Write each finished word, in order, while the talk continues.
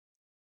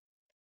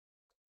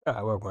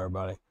Alright, welcome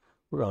everybody.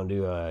 We're gonna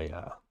do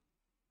a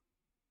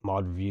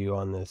mod review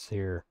on this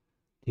here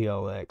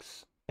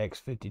TLX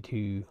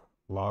X52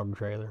 log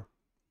trailer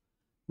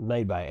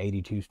made by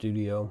 82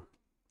 Studio.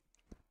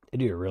 They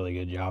do a really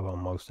good job on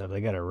most stuff. They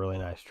got a really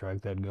nice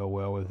truck that'd go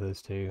well with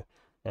this too,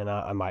 and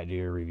I might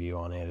do a review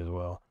on it as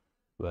well.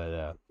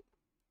 But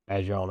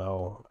as y'all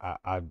know,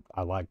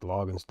 I like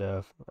logging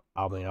stuff.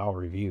 I mean, I'll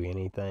review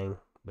anything,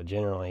 but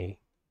generally,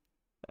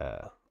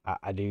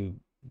 I do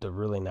the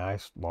really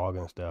nice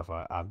logging stuff.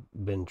 I've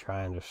been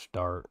trying to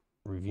start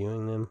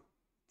reviewing them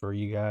for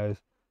you guys,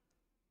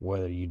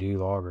 whether you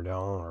do log or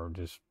don't, or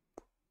just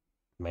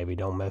maybe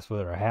don't mess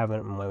with it or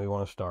haven't and maybe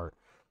want to start.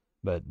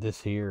 But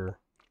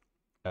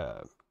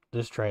uh,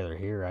 this trailer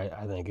here,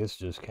 I think it's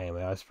just came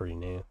out. It's pretty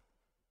new.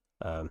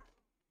 Um,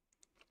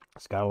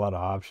 it's got a lot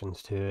of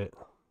options to it.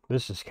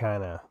 This is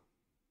kind of,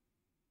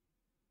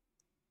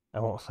 I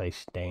won't say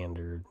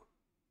standard.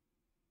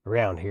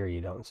 Around here,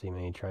 you don't see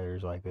many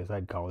trailers like this.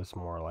 I'd call this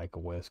more like a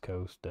West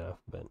Coast stuff,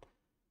 but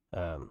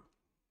um,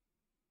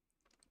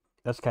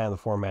 that's kind of the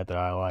format that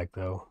I like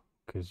though,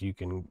 because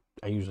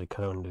I usually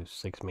cut them into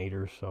 6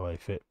 meters, so they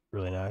fit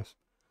really nice.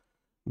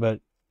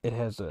 But it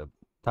has a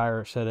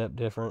tire setup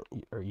different,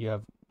 or you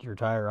have your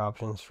tire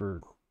options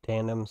for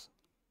tandems.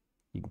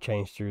 You can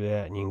change through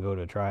that, and you can go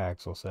to a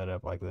triaxle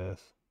setup like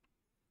this.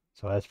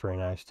 So that's pretty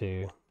nice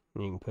too.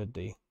 And you can put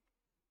the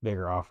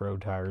bigger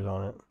off-road tires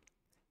on it.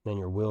 Then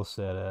your wheel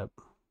setup,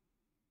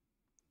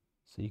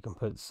 so you can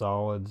put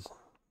solid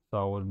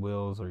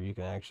wheels, or you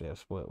can actually have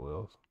split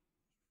wheels,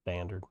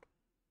 standard.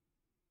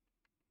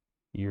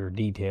 Your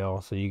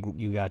detail, so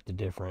you got the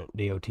different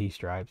DOT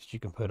stripes you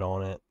can put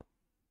on it.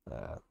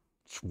 Uh,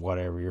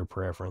 Whatever your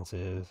preference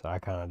is. I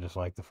kind of just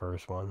like the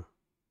first one,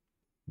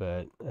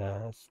 but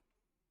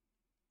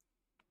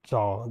it's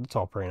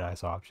all pretty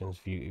nice options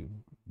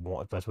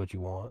if that's what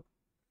you want.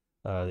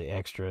 The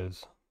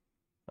extras,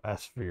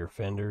 that's for your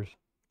fenders,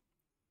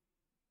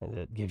 and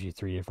it gives you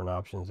three different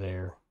options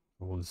there.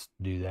 We'll just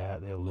do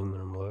that, the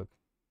aluminum look,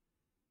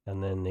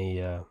 and then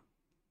the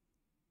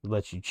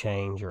lets you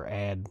change or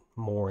add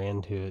more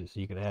into it, so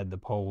you can add the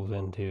poles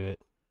into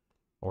it,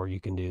 or you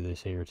can do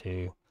this here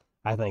too.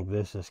 I think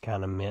this is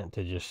kind of meant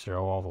to just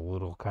throw all the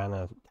little kind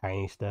of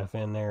tiny stuff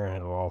in there and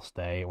it'll all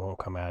stay. It won't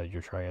come out of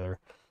your trailer.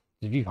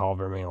 If you haul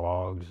very many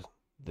logs,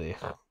 they're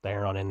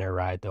not in there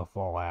right, they'll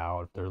fall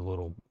out. They're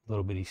little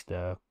bitty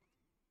stuff.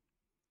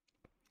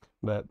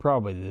 But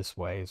probably this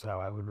way is how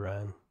I would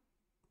run.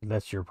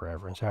 That's your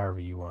preference, however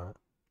you want it.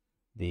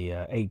 The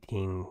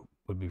 18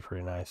 would be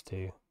pretty nice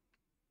too.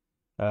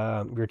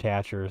 Your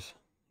attachers,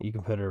 you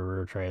can put a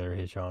rear trailer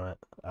hitch on it.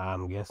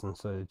 I'm guessing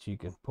so that you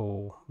can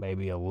pull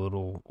maybe a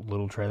little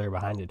trailer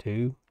behind it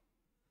too.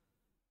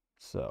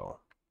 So,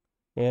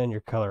 and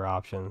your color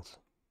options.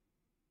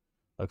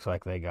 Looks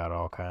like they got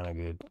all kind of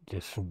good.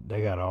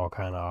 They got all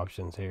kind of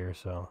options here.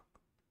 So,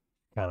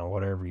 kind of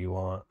whatever you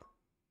want.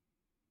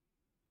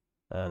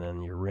 And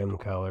then your rim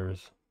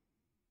colors.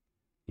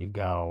 You've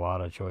got a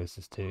lot of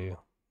choices too.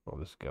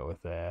 We'll just go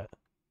with that.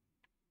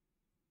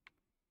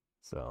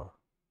 So,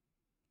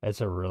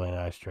 it's a really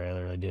nice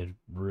trailer. They did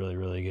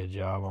really good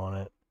job on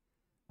it.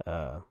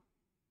 Uh,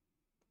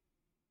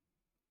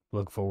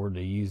 look forward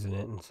to using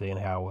it and seeing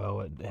how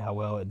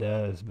well it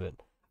does. But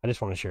I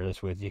just want to share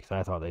this with you because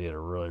I thought they did a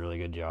really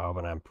good job,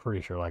 and I'm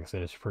pretty sure, like I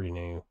said, it's pretty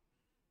new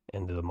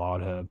into the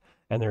mod hub.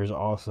 And there's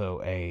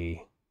also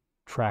a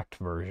tracked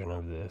version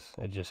of this.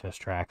 It just has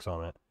tracks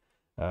on it.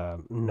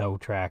 No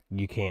track,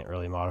 you can't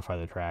really modify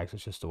the tracks.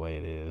 It's just the way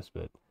it is.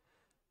 But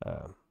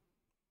um,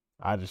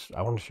 I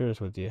want to share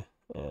this with you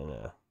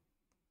and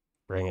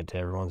bring it to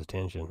everyone's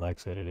attention. Like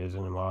I said, it is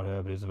in the mod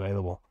hub. It is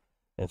available.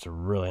 It's a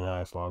really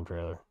nice log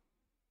trailer.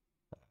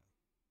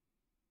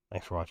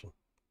 Thanks for watching.